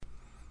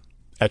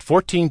At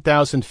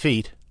 14,000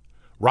 feet,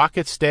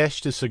 Rocket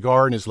stashed his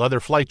cigar in his leather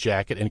flight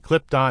jacket and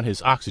clipped on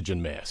his oxygen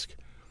mask.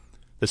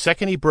 The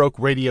second he broke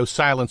radio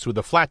silence with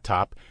a flat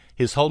top,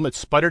 his helmet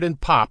sputtered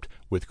and popped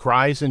with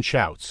cries and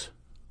shouts.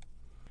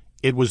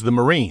 It was the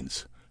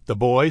Marines, the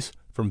boys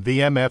from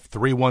VMF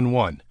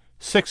 311,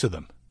 6 of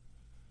them,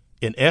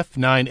 in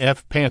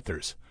F-9F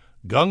Panthers,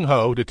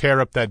 gung-ho to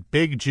tear up that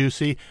big,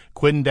 juicy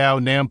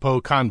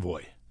Qingdao-Nampo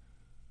convoy.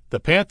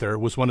 The Panther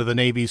was one of the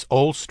Navy's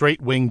old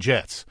straight-wing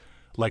jets,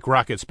 like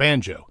Rocket's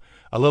Banjo,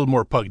 a little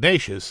more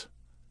pugnacious,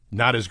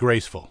 not as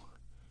graceful.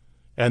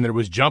 And there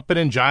was jumping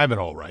and jiving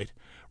all right.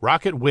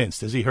 Rocket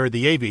winced as he heard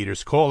the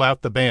aviators call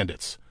out the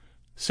bandits.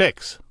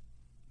 6.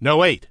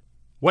 No, 8.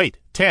 Wait,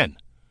 10.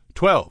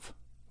 12.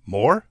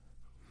 More?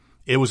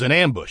 It was an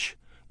ambush,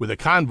 with a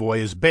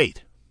convoy as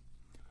bait.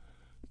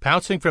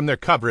 Pouncing from their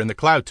cover in the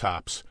cloud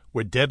tops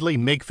were deadly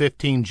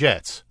MiG-15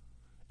 jets,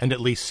 and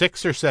at least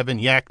 6 or 7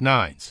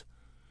 Yak-9s.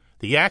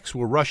 The Yaks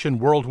were Russian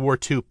World War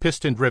II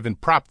piston-driven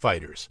prop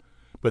fighters,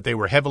 but they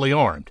were heavily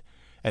armed,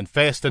 and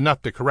fast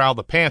enough to corral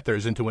the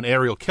Panthers into an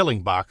aerial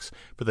killing box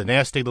for the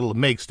nasty little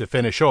MiGs to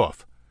finish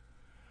off.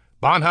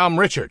 "Bonhomme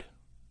Richard,"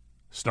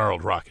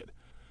 snarled Rocket,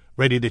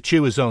 ready to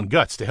chew his own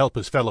guts to help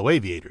his fellow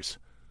aviators.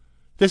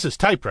 "This is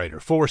typewriter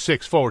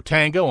 464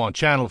 Tango on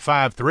channel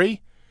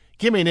 53.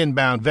 Give me an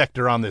inbound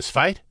vector on this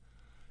fight.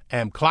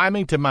 Am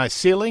climbing to my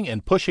ceiling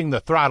and pushing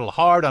the throttle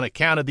hard on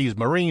account of these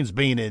Marines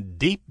being in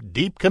deep,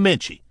 deep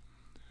Comanche."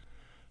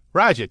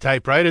 "Roger,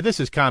 typewriter,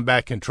 this is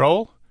combat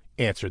control,"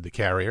 answered the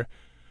carrier.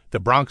 The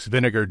Bronx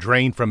vinegar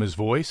drained from his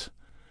voice,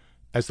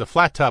 as the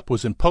flat top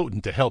was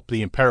impotent to help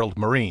the imperiled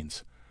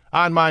Marines.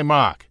 "On my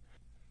mark.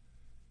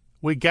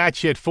 We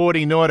got you at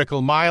 40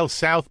 nautical miles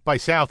south by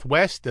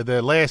southwest of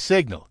the last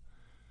signal.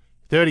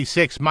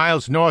 36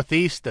 miles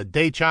northeast of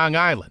Dechang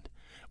Island.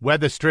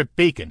 Weather strip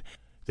beacon.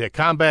 Their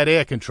combat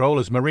air control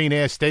is Marine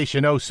Air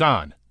Station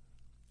Osan.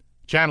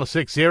 Channel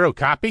 60,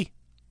 copy?"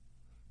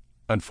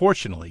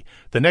 Unfortunately,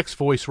 the next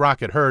voice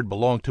Rocket heard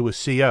belonged to a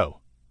CO.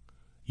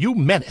 "You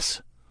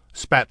menace,"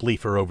 spat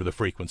Leifer over the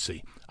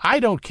frequency. "I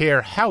don't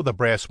care how the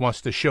brass wants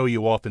to show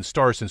you off in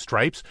Stars and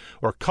Stripes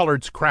or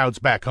colored crowds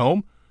back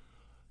home.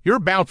 You're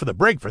bound for the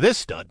brig for this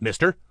stunt,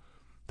 mister.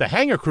 The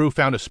hangar crew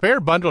found a spare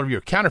bundle of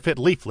your counterfeit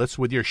leaflets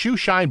with your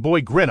shoeshine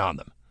boy grin on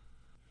them."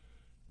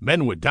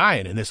 "Men were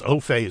dying and this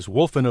Ophe is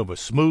wolfing over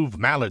smooth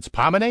Mallard's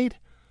promenade?"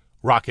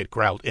 Rocket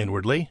growled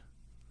inwardly.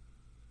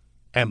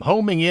 "Am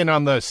homing in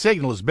on the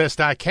signal as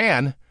best I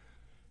can,"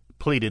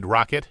 pleaded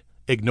Rocket,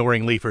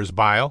 ignoring Leifer's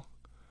bile.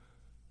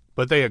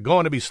 "But they are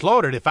going to be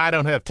slaughtered if I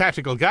don't have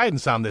tactical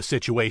guidance on this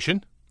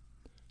situation."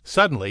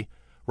 Suddenly,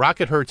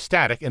 Rocket heard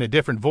static in a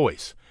different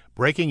voice,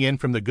 breaking in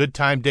from the Good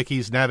Time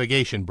Dickies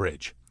navigation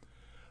bridge.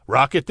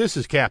 "Rocket, this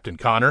is Captain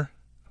Connor,"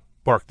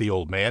 barked the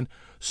old man.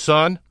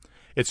 "Son,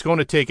 it's going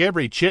to take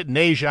every chit in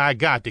Asia I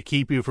got to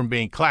keep you from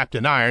being clapped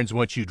in irons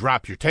once you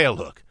drop your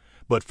tailhook.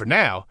 But for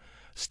now,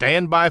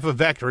 stand by for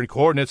vector and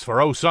coordinates for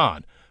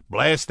Osan.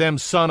 Blast them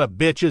son of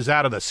bitches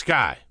out of the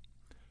sky."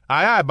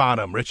 "Aye, aye,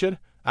 Bonhomme Richard.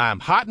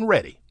 I'm hot and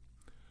ready."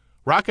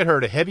 Rocket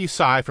heard a heavy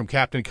sigh from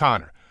Captain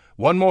Connor.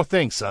 "One more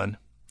thing, son.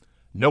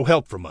 No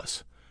help from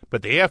us,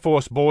 but the Air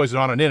Force boys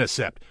are on an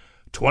intercept.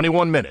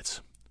 21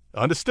 minutes.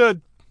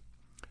 Understood?"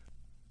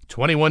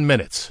 21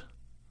 minutes.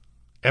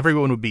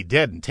 Everyone would be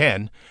dead in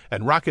 10,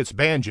 and Rocket's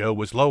Banjo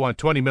was low on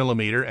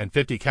 20mm and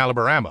 50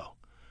 caliber ammo,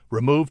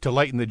 removed to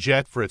lighten the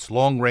jet for its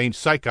long-range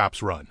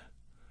Psychops run.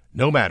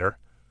 No matter.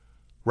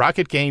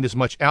 Rocket gained as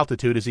much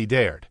altitude as he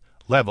dared,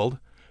 leveled,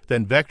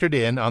 then vectored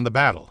in on the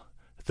battle,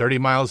 30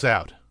 miles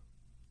out.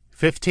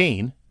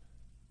 15.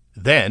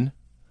 Then,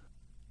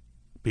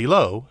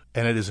 below,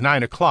 and at his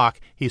 9 o'clock,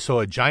 he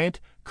saw giant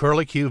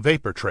curlicue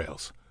vapor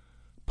trails,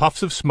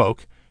 puffs of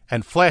smoke,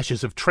 and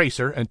flashes of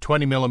tracer and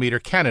 20mm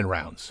cannon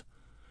rounds.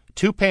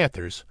 2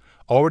 Panthers,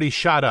 already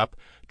shot up,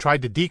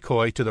 tried to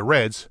decoy to the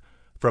Reds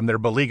from their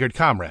beleaguered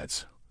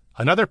comrades.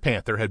 Another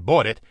Panther had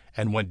bought it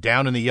and went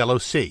down in the Yellow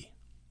Sea.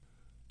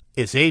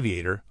 Its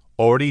aviator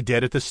already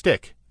dead at the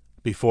stick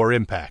before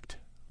impact.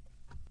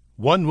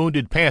 One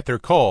wounded Panther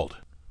called,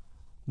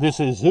 "This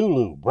is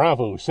Zulu,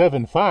 Bravo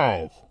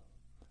 75.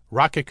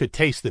 Rocket could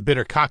taste the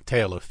bitter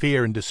cocktail of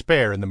fear and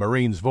despair in the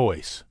Marine's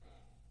voice.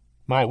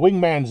 "My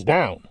wingman's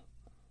down.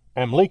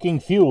 Am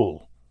leaking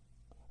fuel.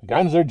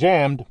 Guns are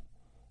jammed.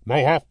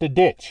 May have to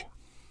ditch."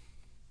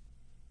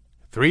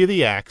 3 of the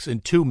Yaks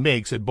and 2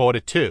 MiGs had bought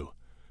it too,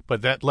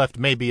 but that left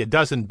maybe a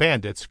dozen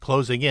bandits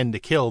closing in to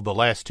kill the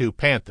last 2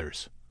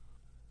 Panthers.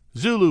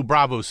 "Zulu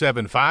Bravo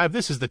 75,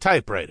 this is the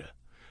typewriter.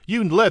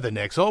 You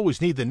leathernecks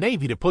always need the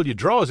Navy to pull your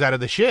drawers out of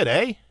the shit,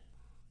 eh?"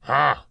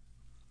 "Huh!"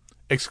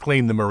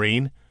 exclaimed the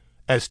Marine,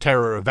 as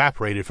terror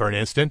evaporated for an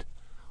instant.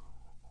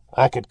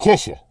 "I could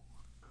kiss you."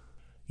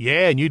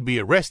 "Yeah, and you'd be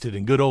arrested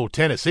in good old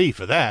Tennessee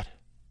for that."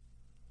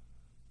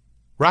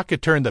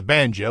 Rocket turned the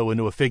Banjo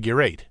into a figure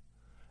 8,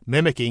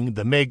 mimicking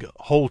the MiG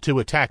hold-to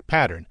attack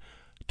pattern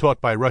taught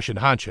by Russian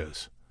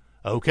honchos.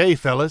 "Okay,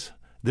 fellas,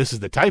 this is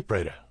the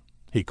typewriter,"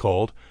 he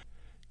called.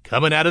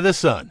 "Coming out of the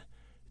sun.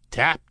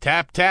 Tap,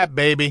 tap, tap,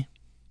 baby."